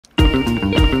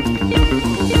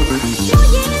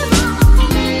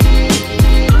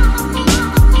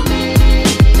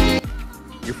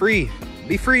free.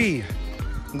 Be free.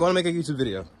 I'm going to make a YouTube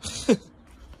video.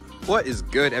 What is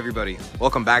good, everybody?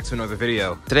 Welcome back to another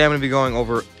video. Today I'm going to be going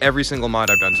over every single mod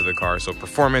I've done to the car. So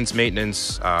performance,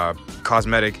 maintenance,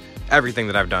 cosmetic, everything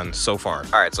that I've done so far.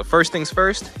 All right, so first things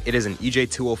first, it is an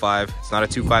EJ205. It's not a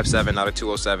 257, not a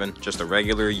 207, just a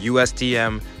regular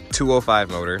USTM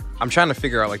 205 motor. I'm trying to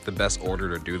figure out like the best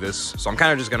order to do this. So I'm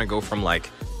kind of just gonna go from like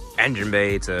engine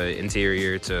bay to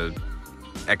interior to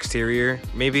exterior,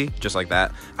 maybe, just like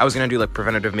that. I was gonna do like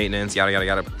preventative maintenance, yada, yada,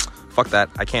 yada. Fuck that,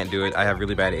 I can't do it. I have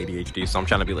really bad ADHD, so I'm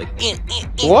trying to be like,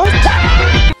 what?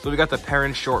 So we got the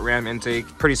Perrin short ram intake.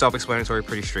 Pretty self-explanatory,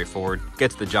 pretty straightforward.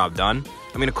 Gets the job done.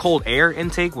 I mean, a cold air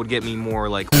intake would get me more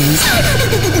like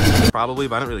probably,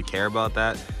 but I don't really care about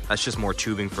that. That's just more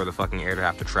tubing for the fucking air to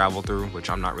have to travel through, which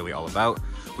I'm not really all about,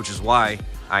 which is why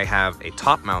I have a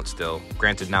top mount still.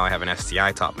 Granted, now I have an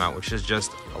STI top mount, which is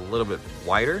just a little bit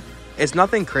wider. It's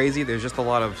nothing crazy. There's just a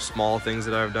lot of small things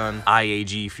that I've done.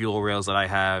 IAG fuel rails that I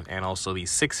have, and also the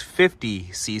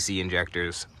 650cc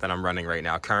injectors that I'm running right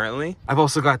now currently. I've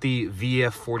also got the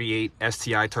VF48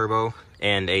 STI turbo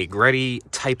and a Gettin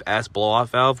Type S blow-off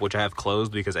valve, which I have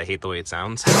closed because I hate the way it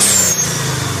sounds.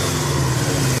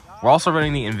 We're also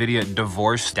running the NVIDIA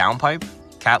Divorce downpipe,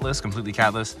 catless, completely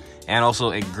catless, and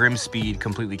also a Grimspeed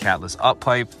completely catless up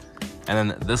pipe.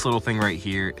 And then this little thing right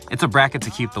here, it's a bracket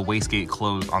to keep the wastegate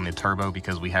closed on the turbo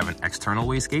because we have an external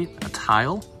wastegate, a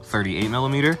tile, 38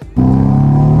 millimeter.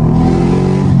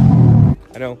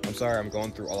 I know, I'm sorry, I'm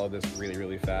going through all of this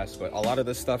really fast, but a lot of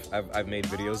this stuff I've made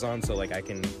videos on, so like I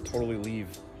can totally leave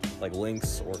like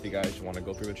links, or if you guys want to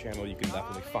go through the channel, you can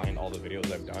definitely find all the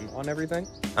videos I've done on everything.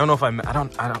 I don't know if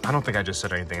I don't think I just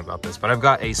said anything about this, but I've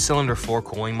got a cylinder 4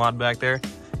 cooling mod back there.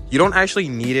 You don't actually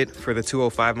need it for the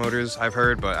 205 motors, I've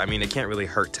heard, but I mean, it can't really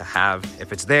hurt to have.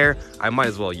 If it's there, I might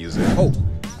as well use it. Oh,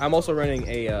 I'm also running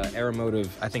a Aeromotive,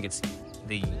 I think it's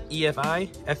the EFI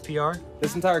FPR.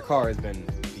 This entire car has been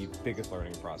the biggest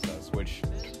learning process, which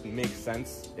makes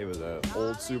sense. It was an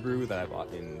old Subaru that I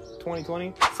bought in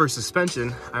 2020. For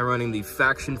suspension, I'm running the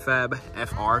Faction Fab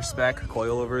FR spec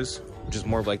coilovers, which is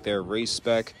more of like their race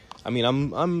spec. I mean,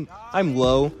 I'm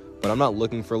low, but I'm not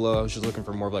looking for low. I was just looking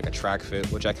for more of like a track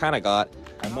fit, which I kind of got.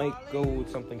 I might go with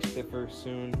something stiffer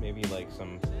soon, maybe like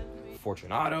some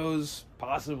Fortunatos,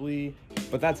 possibly,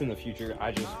 but that's in the future.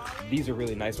 These are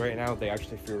really nice right now. They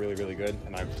actually feel really good,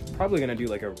 and I'm probably gonna do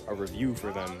like a review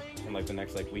for them in like the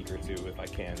next like week or two if I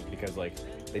can, because like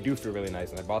they do feel really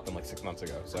nice, and I bought them like 6 months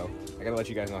ago, so I gotta let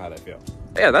you guys know how they feel.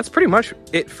 Yeah, that's pretty much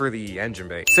it for the engine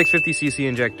bay. 650cc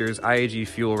injectors, IAG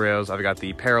fuel rails. I've got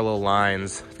the parallel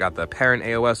lines. I've got the Perrin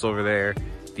AOS over there,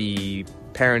 the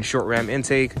Perrin short ram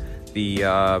intake,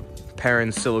 the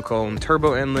Perrin silicone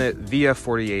turbo inlet,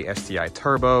 VF48 STI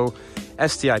turbo,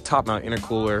 STI top mount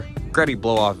intercooler, Gettin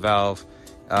blow-off valve,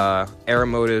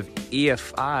 Aeromotive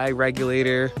EFI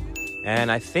regulator,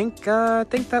 and I think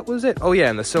that was it. Oh yeah,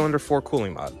 and the cylinder 4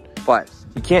 cooling mod. But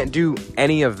you can't do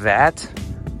any of that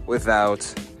without,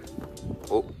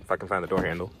 oh, if I can find the door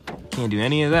handle. Can't do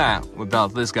any of that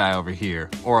without this guy over here,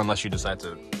 or unless you decide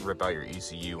to rip out your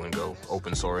ECU and go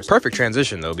open source. Perfect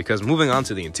transition though, because moving on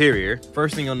to the interior,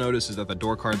 first thing you'll notice is that the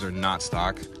door cards are not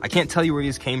stock. I can't tell you where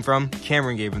these came from.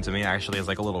 Cameron gave them to me actually as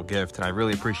like a little gift, and I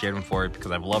really appreciate him for it because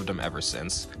I've loved them ever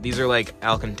since. These are like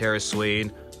Alcantara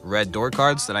suede red door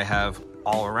cards that I have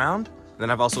all around. Then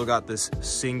I've also got this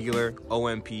singular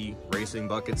OMP racing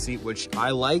bucket seat, which I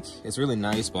like. It's really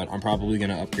nice, but I'm probably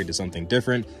gonna upgrade to something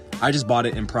different. I just bought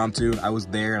it impromptu. I was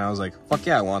there and I was like, fuck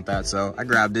yeah, I want that. So I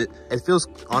grabbed it. It feels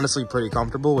honestly pretty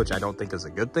comfortable, which I don't think is a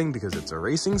good thing because it's a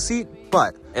racing seat,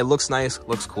 but it looks nice,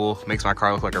 looks cool, makes my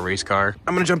car look like a race car.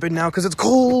 I'm gonna jump in now because it's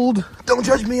cold. Don't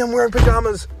judge me, I'm wearing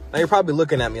pajamas. Now you're probably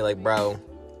looking at me like, bro,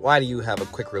 why do you have a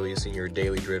quick release in your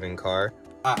daily driven car?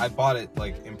 I bought it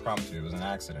like impromptu, it was an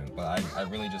accident, but I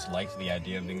really just liked the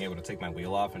idea of being able to take my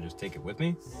wheel off and just take it with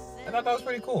me. I thought that was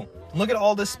pretty cool. Look at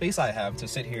all this space I have to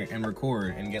sit here and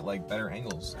record and get like better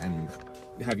angles and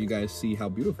have you guys see how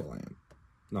beautiful I am.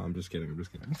 No, I'm just kidding,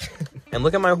 And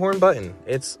look at my horn button.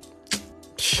 It's,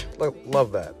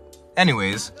 love that.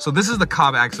 Anyways, so this is the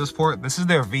Cobb access port. This is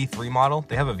their V3 model.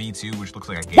 They have a V2, which looks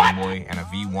like a Game Boy, and a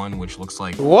V1, which looks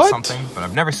like something, but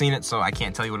I've never seen it, so I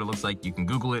can't tell you what it looks like. You can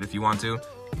Google it if you want to.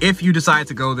 If you decide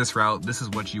to go this route, this is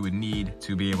what you would need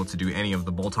to be able to do any of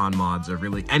the bolt-on mods or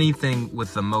really anything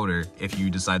with the motor if you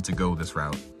decide to go this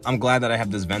route. I'm glad that I have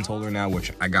this vent holder now,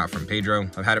 which I got from Pedro.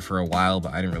 I've had it for a while,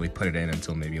 but I didn't really put it in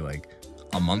until maybe like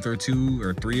a month or 2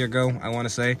 or 3 ago, I want to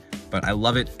say. But I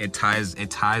love it. It ties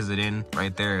it in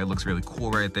right there. It looks really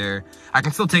cool right there. I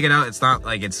can still take it out. It's not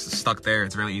like it's stuck there.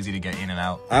 It's really easy to get in and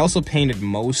out. I also painted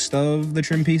most of the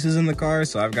trim pieces in the car.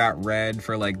 So I've got red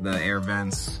for like the air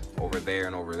vents over there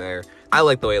and over there. I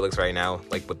like the way it looks right now,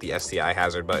 like with the STI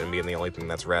hazard button being the only thing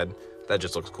that's red. That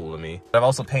just looks cool to me. I've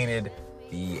also painted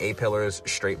the A-pillars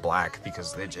straight black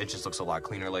because it just looks a lot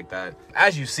cleaner like that.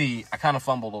 As you see, I kind of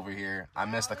fumbled over here. I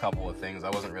missed a couple of things. I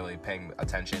wasn't really paying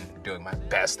attention, doing my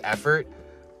best effort,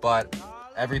 but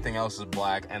everything else is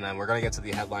black. And then we're gonna get to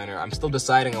the headliner. I'm still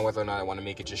deciding on whether or not I want to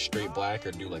make it just straight black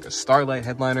or do like a starlight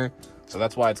headliner. So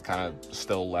that's why it's kind of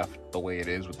still left the way it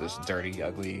is with this dirty,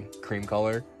 ugly cream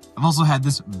color. I've also had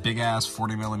this big ass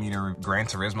 40mm Gran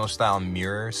Turismo style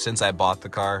mirror since I bought the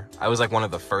car. I was like one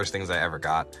of the first things I ever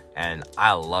got, and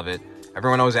I love it.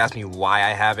 Everyone always asks me why I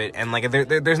have it, and like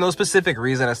there's no specific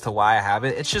reason as to why I have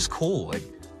it. It's just cool. Like,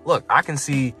 look, I can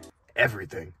see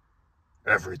everything.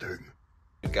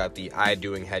 We've got the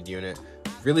eye-doing head unit.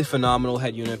 Really phenomenal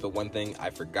head unit, but one thing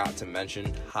I forgot to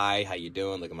mention. Hi, how you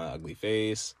doing? Look at my ugly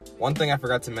face. One thing I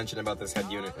forgot to mention about this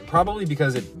head unit, and probably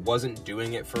because it wasn't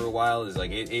doing it for a while, is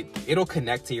like it'll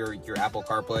connect to your Apple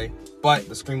CarPlay, but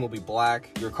the screen will be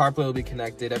black. Your CarPlay will be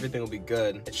connected. Everything will be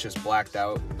good. It's just blacked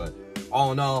out, but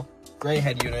all in all, great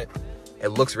head unit. It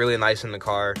looks really nice in the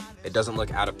car. It doesn't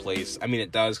look out of place. I mean,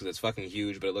 it does because it's fucking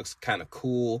huge, but it looks kind of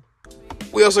cool.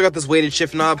 We also got this weighted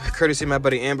shift knob, courtesy of my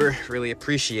buddy Amber. Really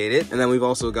appreciate it. And then we've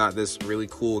also got this really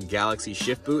cool Galaxy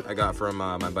shift boot I got from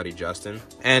my buddy Justin.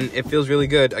 And it feels really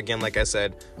good, again, like I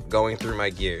said, going through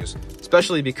my gears.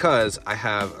 Especially because I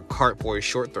have a Cartboy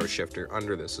short throw shifter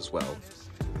under this as well.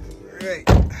 All right,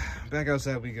 back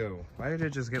outside we go. Why did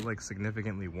it just get like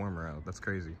significantly warmer out? That's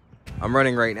crazy. I'm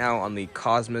running right now on the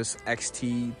Cosmos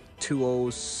XT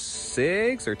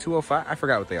 206 or 205. I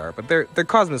forgot what they are, but they're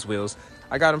Cosmos wheels.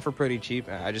 I got them for pretty cheap.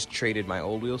 I just traded my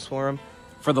old wheels for them.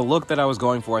 For the look that I was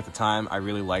going for at the time, I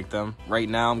really liked them. Right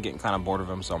now, I'm getting kind of bored of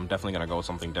them, so I'm definitely going to go with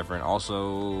something different.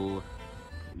 Also,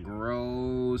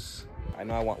 gross. I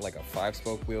know I want like a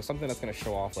 5-spoke wheel, something that's going to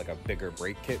show off like a bigger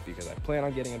brake kit because I plan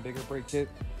on getting a bigger brake kit.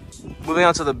 Moving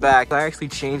on to the back, I actually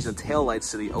changed the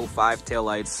taillights to the 05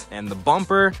 taillights, and the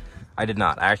bumper, I did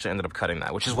not. I actually ended up cutting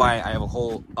that, which is why I have a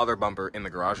whole other bumper in the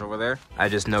garage over there. I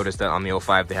just noticed that on the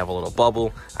 05 they have a little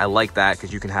bubble. I like that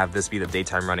because you can have this be the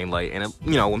daytime running light, and it,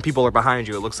 you know, when people are behind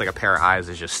you, it looks like a pair of eyes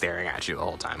is just staring at you the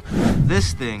whole time.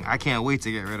 This thing I can't wait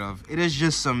to get rid of. It is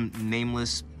just some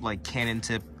nameless like cannon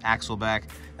tip axle back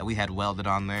that we had welded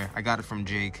on there. I got it from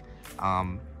Jake.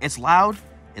 It's loud,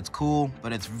 it's cool,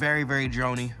 but it's very, very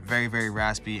droney, very, very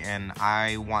raspy, and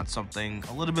I want something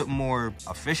a little bit more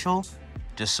official,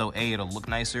 just so A, it'll look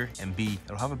nicer, and B,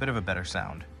 it'll have a bit of a better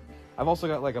sound. I've also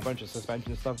got like a bunch of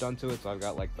suspension stuff done to it, so I've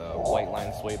got like the white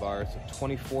line sway bars,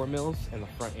 24 mils in the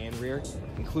front and rear,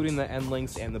 including the end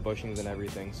links and the bushings and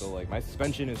everything. So like my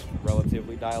suspension is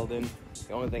relatively dialed in.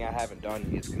 The only thing I haven't done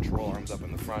is control arms up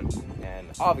in the front, and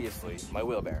obviously my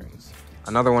wheel bearings.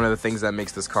 Another one of the things that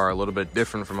makes this car a little bit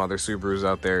different from other Subarus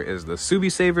out there is the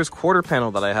Subi Savers quarter panel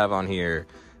that I have on here.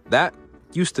 That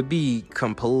used to be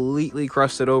completely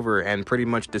crusted over and pretty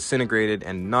much disintegrated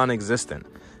and non-existent.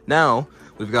 Now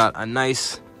we've got a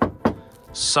nice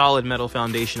solid metal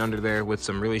foundation under there with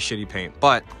some really shitty paint,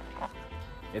 but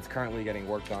it's currently getting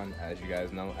worked on, as you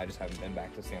guys know. I just haven't been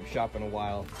back to Sam's shop in a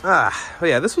while. But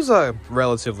yeah, this was a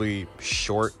relatively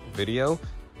short video.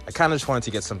 I kind of just wanted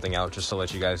to get something out just to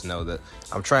let you guys know that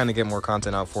I'm trying to get more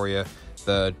content out for you.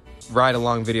 The ride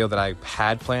along video that I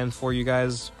had planned for you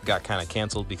guys got kind of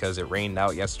canceled because it rained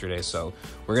out yesterday, so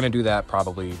we're gonna do that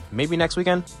probably maybe next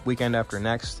weekend after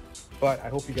next. But I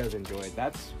hope you guys enjoyed.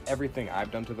 That's everything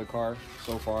I've done to the car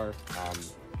so far.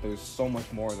 There's so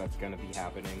much more that's gonna be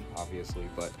happening, obviously,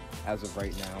 but as of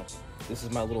right now, this is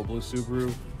my little blue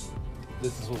Subaru.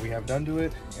 This is what we have done to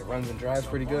it. It runs and drives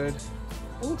pretty good.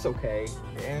 It looks okay,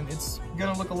 and it's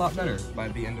gonna look a lot better by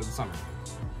the end of the summer.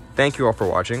 Thank you all for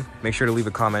watching. Make sure to leave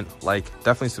a comment, like,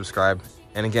 definitely subscribe.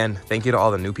 And again, thank you to all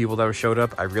the new people that have showed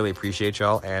up. I really appreciate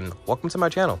y'all, and welcome to my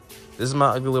channel. This is my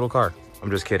ugly little car.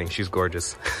 I'm just kidding, she's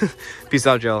gorgeous. Peace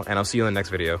out, y'all, and I'll see you in the next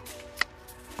video.